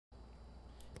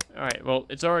Alright, well,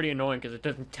 it's already annoying because it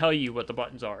doesn't tell you what the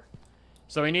buttons are.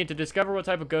 So we need to discover what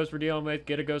type of ghost we're dealing with,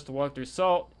 get a ghost to walk through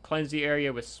salt, cleanse the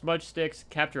area with smudge sticks,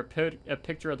 capture a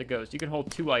picture of the ghost. You can hold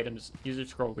 2 items. Use your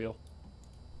scroll wheel.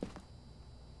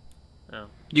 Oh.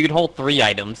 You can hold 3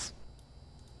 items.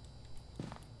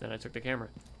 Then I took the camera.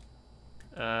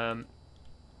 Alright,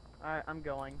 I'm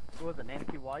going. Who was it,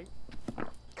 Nancy White?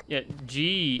 Yeah,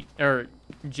 J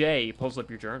pulls up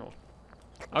your journal.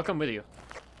 I'll come with you.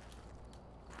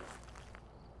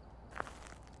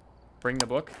 Bring the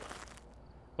book?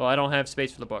 Well, I don't have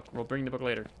space for the book. We'll bring the book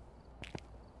later.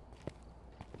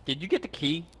 Did you get the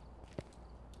key?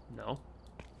 No.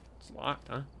 It's locked,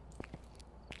 huh?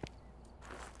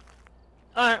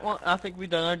 Alright, well, I think we've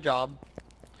done our job.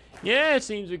 Yeah, it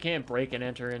seems we can't break and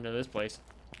enter into this place.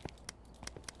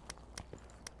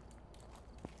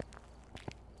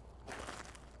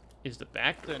 Is the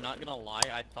back... So, not gonna lie,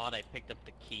 I thought I picked up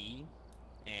the key,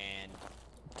 and...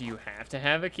 Do you have to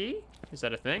have a key? Is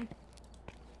that a thing?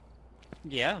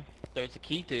 Yeah, there's a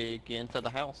key to get into the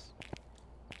house.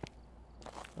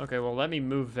 Okay, well, let me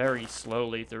move very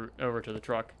slowly over to the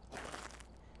truck.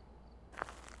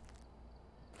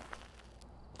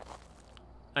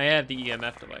 I have the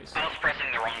EMF device. I was pressing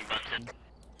the wrong button.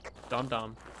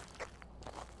 Dum-dum.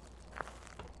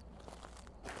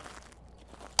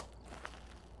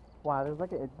 Wow, there's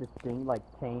like a distinct like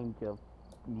change of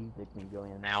music when you go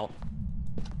in and out.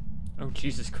 Oh,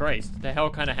 Jesus Christ. The hell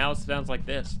kind of house sounds like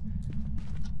this?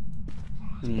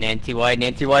 Nancy White,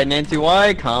 Nancy White, Nancy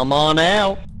White, come on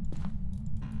out!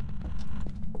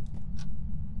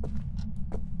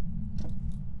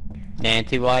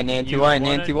 Nancy White, Nancy White,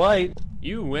 Nancy White.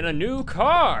 You win a new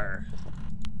car!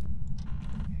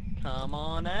 Come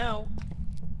on out.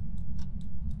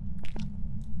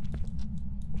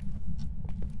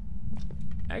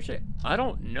 Actually, I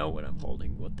don't know what I'm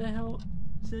holding. What the hell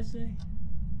does this say?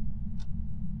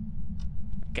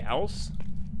 Gauss?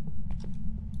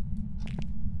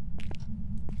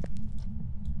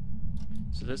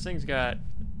 So this thing's got,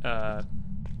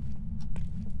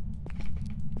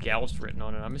 Gauss written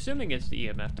on it. I'm assuming it's the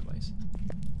EMF device.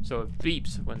 So it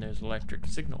beeps when there's electric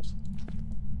signals.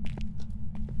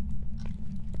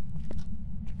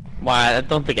 Why, I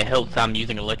don't think it helps I'm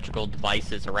using electrical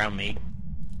devices around me.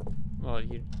 Well,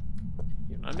 you're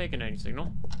not making any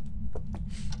signal.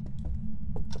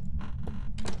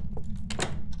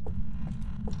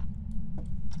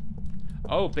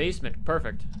 Oh, basement.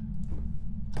 Perfect.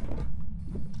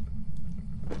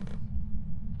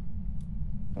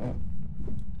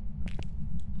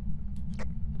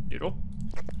 Noodle?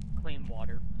 Clean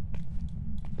water.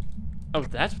 Oh,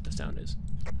 that's what the sound is.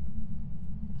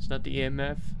 It's not the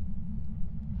EMF.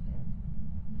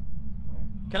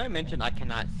 Can I mention I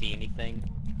cannot see anything?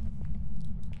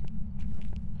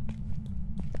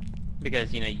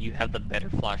 Because, you know, you have the better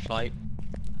flashlight.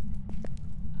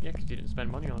 Yeah, because you didn't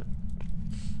spend money on it.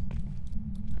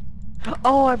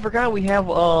 Oh, I forgot we have,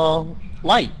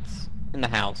 lights in the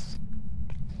house.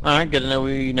 Alright, good to know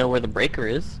we know where the breaker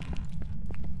is.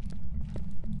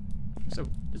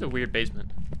 It's a weird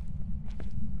basement.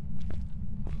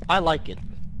 I like it.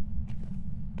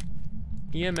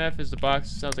 EMF is the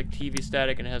box. Sounds like TV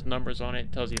static and it has numbers on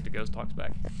it. Tells you if the ghost talks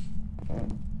back.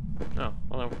 Oh,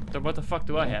 well then what the fuck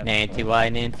do I have? Nancy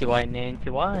White, Nancy White,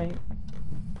 Nancy White.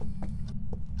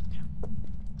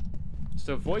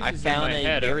 So voices in my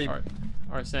head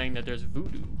are saying that there's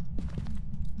voodoo.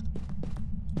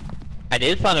 I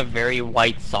did find a very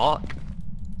white sock.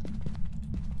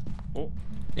 Oh.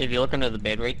 If you look under the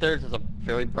bed right there, there's a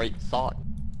very bright sock.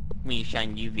 When you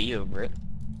shine UV over it.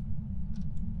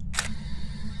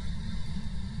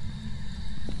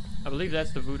 I believe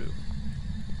that's the voodoo.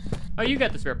 Oh, you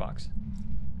got the spirit box.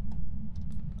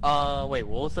 Wait,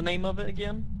 what was the name of it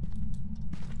again?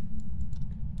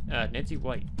 Nancy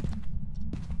White.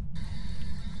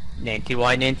 Nancy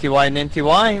White, Nancy White, Nancy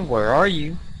White, where are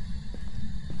you?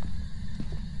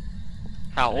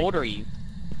 How old are you?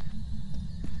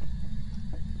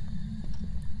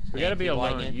 We gotta be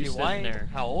alone. Nancy You sitting White, there.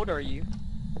 how old are you?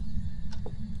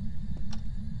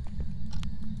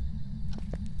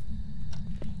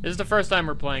 This is the first time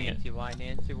we're playing it,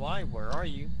 Nancy White, where are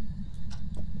you?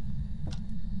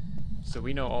 so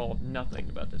we know nothing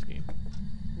about this game.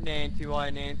 Nancy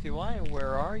White,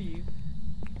 where are you?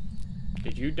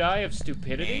 Did you die of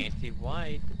stupidity? Nancy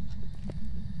White.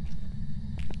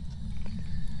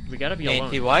 We gotta be alone.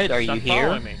 Nancy White, are Stop you here?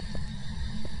 following me.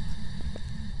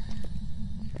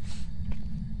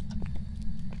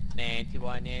 Nancy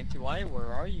White, where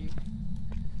are you?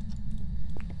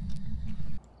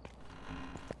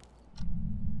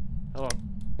 Hello.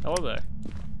 Hello there.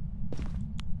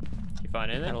 You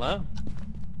find anything? Hello.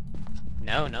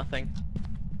 No, nothing.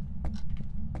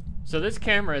 So this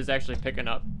camera is actually picking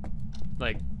up.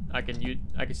 Like, I can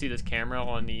see this camera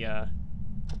on the,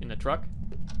 in the truck.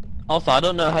 Also, I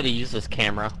don't know how to use this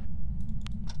camera.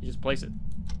 You just place it.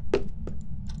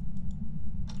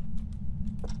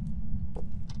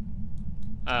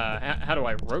 How do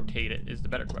I rotate it is the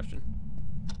better question.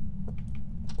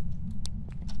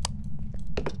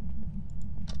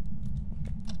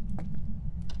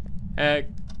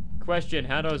 Question,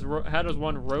 how does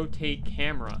one rotate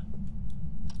camera?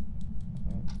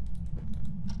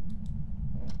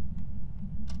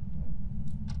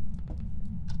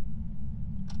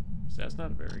 So that's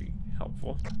not very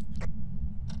helpful.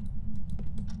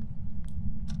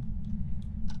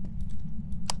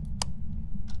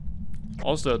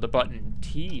 Also, the button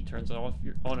T turns on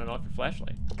and off your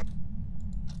flashlight.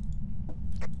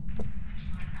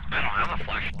 I don't have a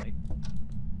flashlight.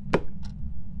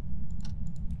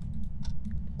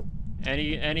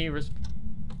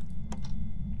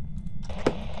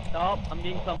 Stop, I'm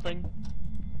getting something.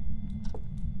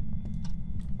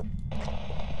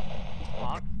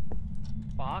 Fox?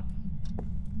 Fox?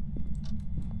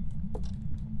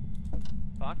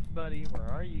 Fox, buddy, where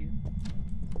are you?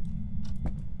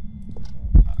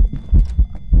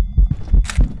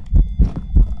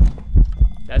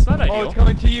 That's not ideal. Oh, it's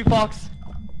coming to you, Fox.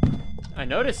 I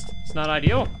noticed. It's not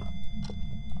ideal.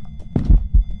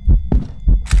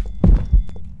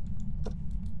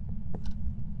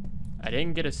 I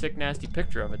didn't get a sick, nasty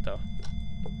picture of it, though.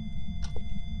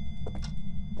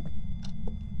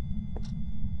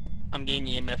 I'm getting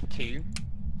EMF 2.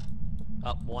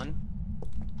 Up 1.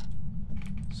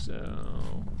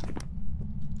 So...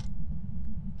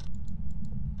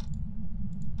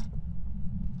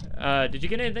 did you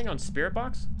get anything on Spirit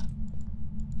Box?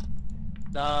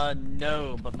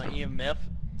 No, but my EMF,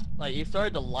 like, it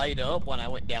started to light up when I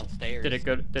went downstairs. Did it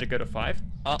go to 5?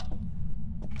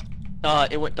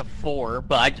 It went to 4,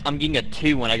 but I'm getting a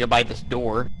 2 when I go by this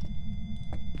door.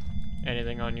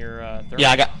 Anything on your,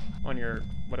 Yeah, I got... on your,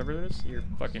 whatever it is? Your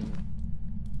fucking...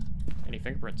 Any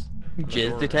fingerprints?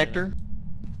 Jizz detector?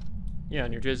 Yeah,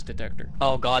 on your jizz detector.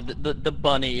 Oh god, the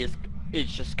bunny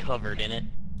is just covered in it.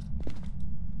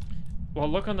 Well,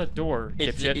 look on the door,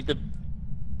 dipshit.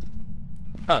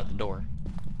 Oh, the door.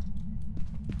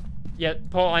 Yeah,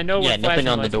 Paul, I know what Yeah, nothing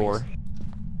on the flashing door. lights means.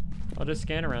 I'll just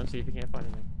scan around, see if you can't find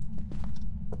anything.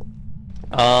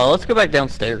 Let's go back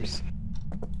downstairs.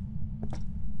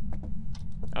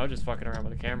 I was just fucking around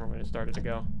with the camera when it started to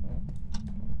go.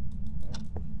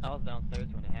 I was downstairs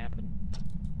when it happened.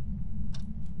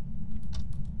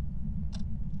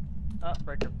 Oh,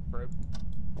 breaker broke.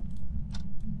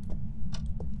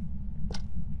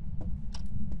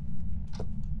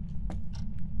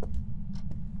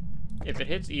 If it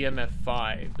hits EMF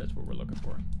 5, that's what we're looking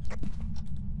for.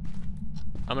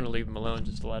 I'm gonna leave him alone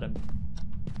just to let him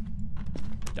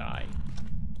die.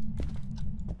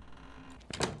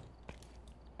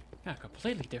 Got a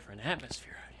completely different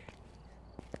atmosphere out here.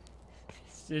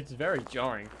 It's very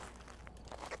jarring.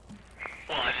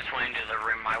 Well, I just went into the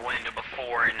room I went into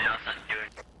before, and now it's not doing.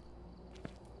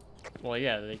 Well,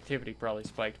 yeah, the activity probably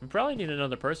spiked. We probably need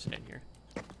another person in here.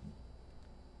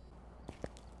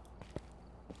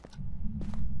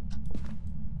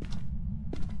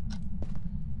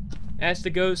 Ask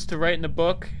the ghost to write in the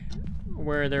book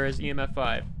where there is EMF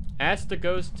 5. Ask the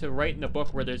ghost to write in the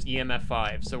book where there's EMF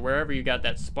 5. So wherever you got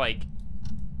that spike.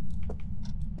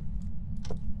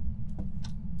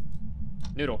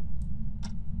 Noodle.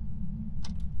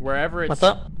 Wherever What's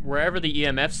up? Wherever the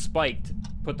EMF spiked,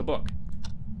 put the book.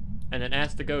 And then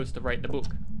ask the ghost to write in the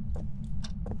book.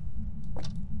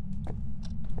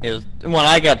 It was when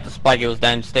I got the spike. It was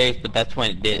downstairs, but that's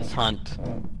when it did its hunt.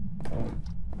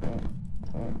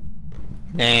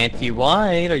 Nancy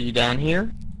White, are you down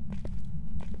here?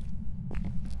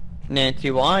 Nancy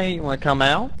White, you wanna come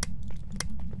out?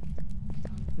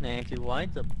 Nancy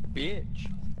White's a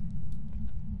bitch.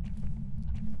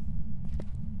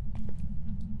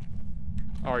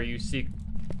 Are you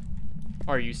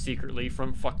secretly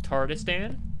from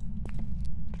Fucktardistan?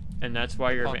 And that's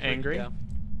why you're angry? Yeah.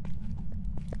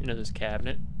 You know this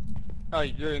cabinet. Oh,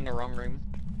 you're in the wrong room.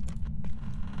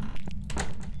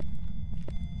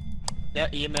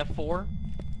 That EMF 4?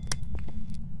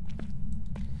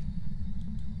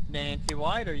 Nancy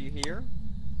White, are you here?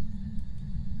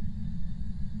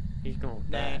 He's gonna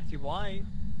die. Nancy White.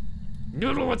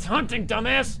 Noodle, it's hunting,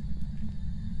 dumbass!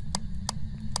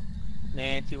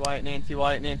 Nancy White, Nancy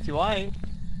White, Nancy White.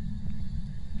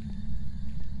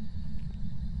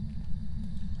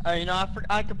 Oh, you know,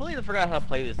 I completely forgot how to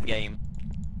play this game.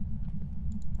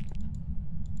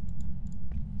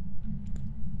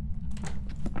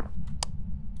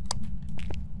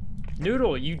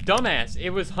 Noodle, you dumbass. It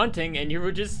was hunting and you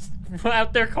were just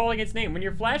out there calling its name. When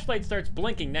your flashlight starts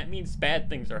blinking, that means bad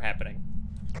things are happening.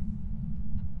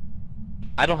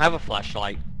 I don't have a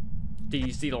flashlight. Do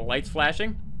you see the lights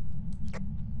flashing?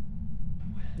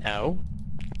 No.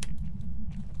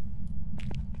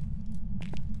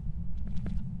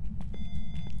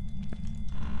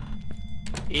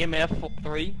 EMF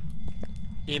 3.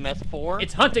 EMS 4.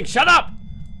 It's hunting, shut up!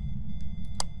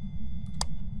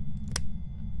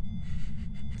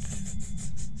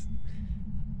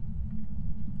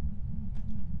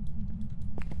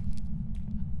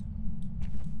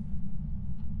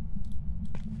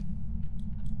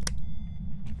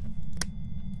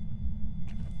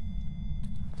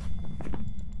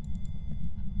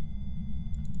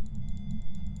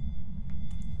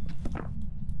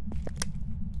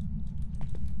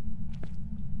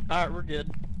 Alright, we're good.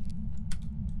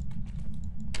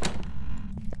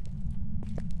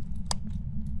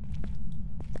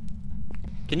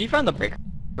 Can you find the breaker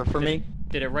for me?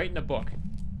 Did it write in the book?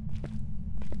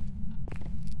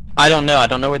 I don't know. I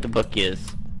don't know where the book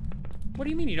is. What do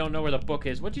you mean you don't know where the book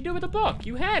is? What'd you do with the book?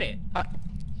 You had it.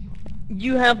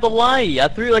 You have the light. I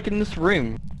threw it like in this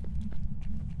room.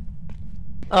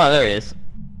 Oh, there it is.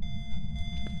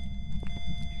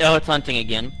 Oh, it's hunting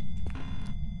again.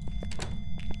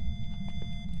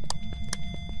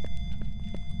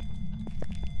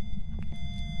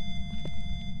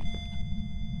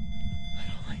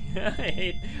 I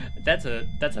hate that's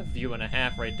a view and a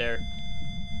half right there.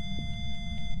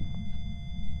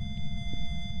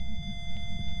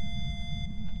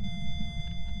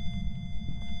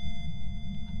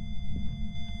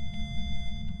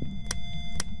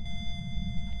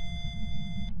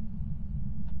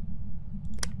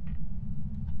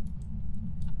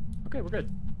 Okay, we're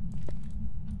good.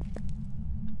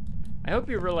 I hope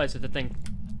you realize that the thing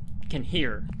can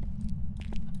hear.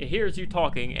 It hears you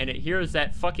talking, and it hears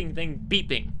that fucking thing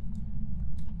beeping.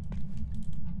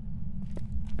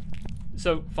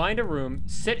 So, find a room,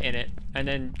 sit in it, and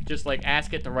then just, like,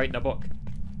 ask it to write in a book.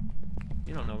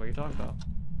 You don't know what you're talking about.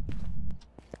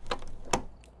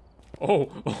 Oh!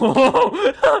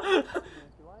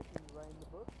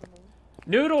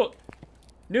 Noodle!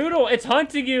 Noodle, it's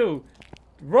hunting you!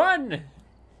 Run! Wait,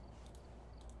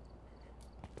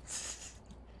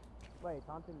 it's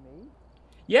haunting me?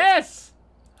 Yes!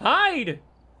 Hide!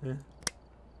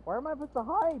 Where am I supposed to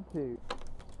hide to?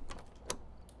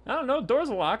 I don't know, doors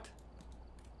are locked.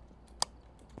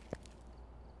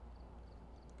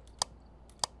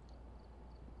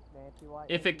 Nancy White.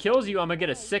 If it kills you, I'm gonna get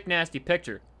a sick, nasty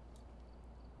picture.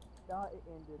 No, it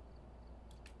ended.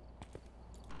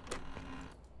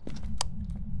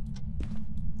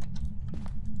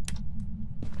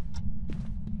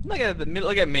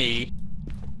 Look at me.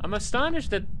 I'm astonished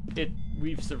that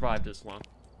we've survived this long.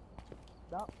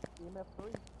 Stop. EMF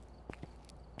 3.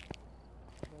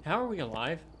 How are we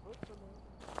alive?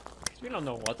 'Cause we don't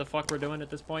know what the fuck we're doing at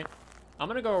this point. I'm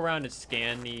gonna go around and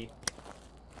scan the...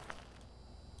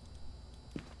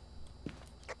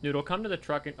 Noodle, come to the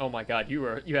truck and... Oh my god, you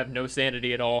have no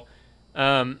sanity at all.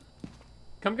 Come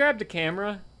grab the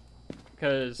camera,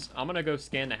 because I'm gonna go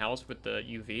scan the house with the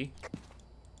UV.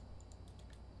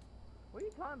 What are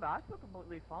you talking about? I feel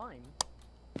completely fine.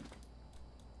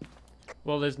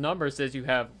 Well, this number says you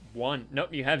have 1.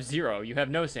 Nope, you have 0. You have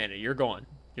no sanity. You're gone.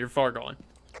 You're far gone.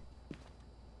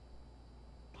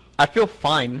 I feel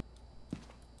fine.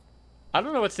 I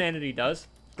don't know what sanity does.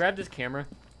 Grab this camera.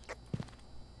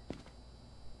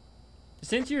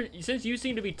 Since you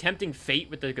seem to be tempting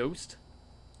fate with the ghost.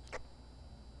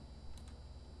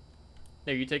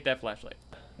 There, you take that flashlight.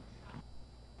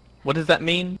 What does that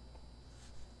mean?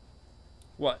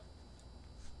 What?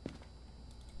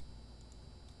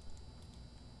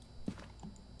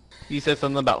 You said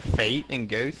something about fate and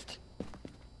ghost?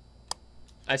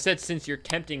 I said since you're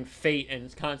tempting fate and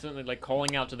it's constantly like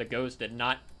calling out to the ghost and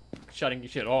not shutting your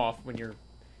shit off when you're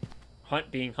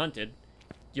being hunted,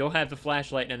 you'll have the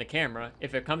flashlight and the camera.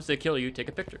 If it comes to kill you, take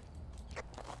a picture.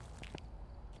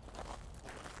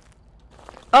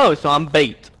 Oh, so I'm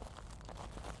bait.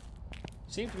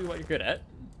 Seems to be what you're good at.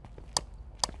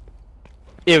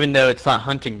 Even though it's not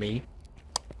hunting me.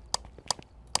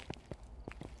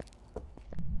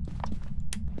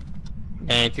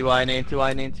 Nancy White, Nancy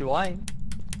White, Nancy White.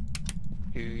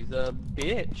 Who's a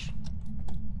bitch?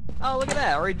 Oh, look at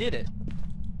that. I already did it.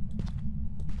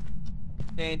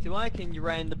 Nancy White, can you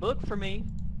write in the book for me?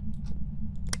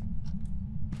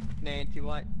 Nancy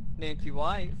White, Nancy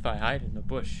White. If I hide in the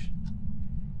bush.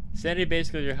 Sanity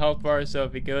basically your health bar, so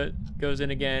if he goes in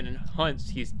again and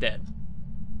hunts, he's dead.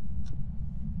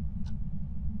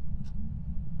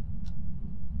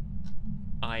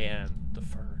 I am the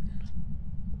fern.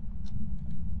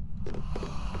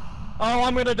 Oh,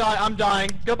 I'm gonna die. I'm dying.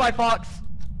 Goodbye, Fox.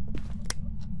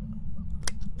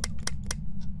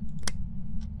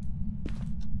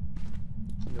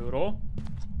 Noodle.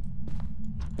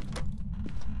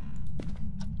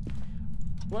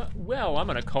 Well, I'm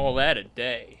gonna call that a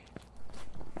day.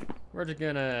 We're just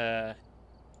gonna...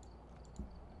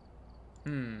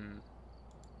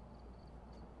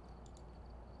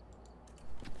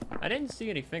 I didn't see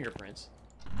any fingerprints.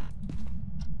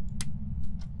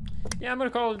 Yeah, I'm gonna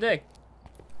call it a day.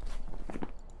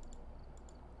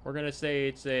 We're gonna say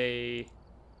it's a...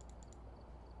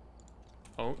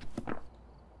 Oh.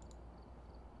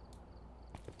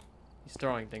 He's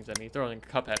throwing things at me. He's throwing a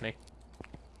cup at me.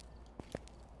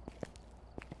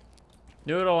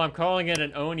 Noodle, I'm calling it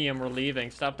an onium. We're leaving.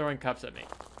 Stop throwing cups at me.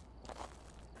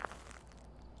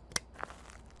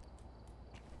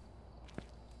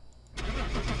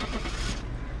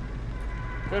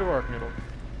 Good work, Noodle.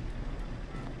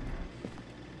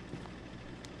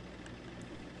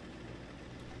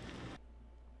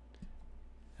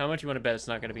 How much you want to bet it's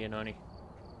not going to be an oni?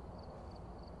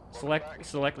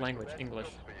 Select language, English.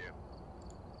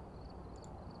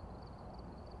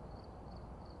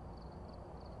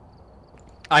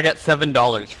 I got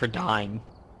 $7 for dying.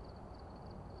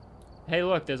 Hey,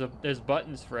 look, there's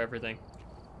buttons for everything.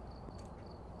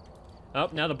 Oh,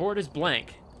 now the board is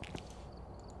blank.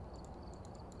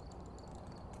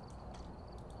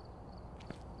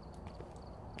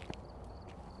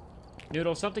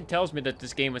 Noodle, something tells me that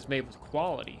this game was made with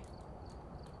quality.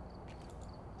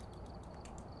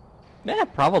 Yeah,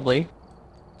 probably.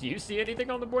 Do you see anything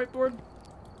on the whiteboard?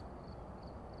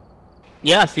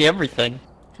 Yeah, I see everything.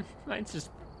 Mine's just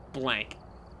blank.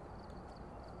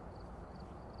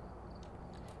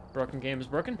 Broken game is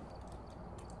broken.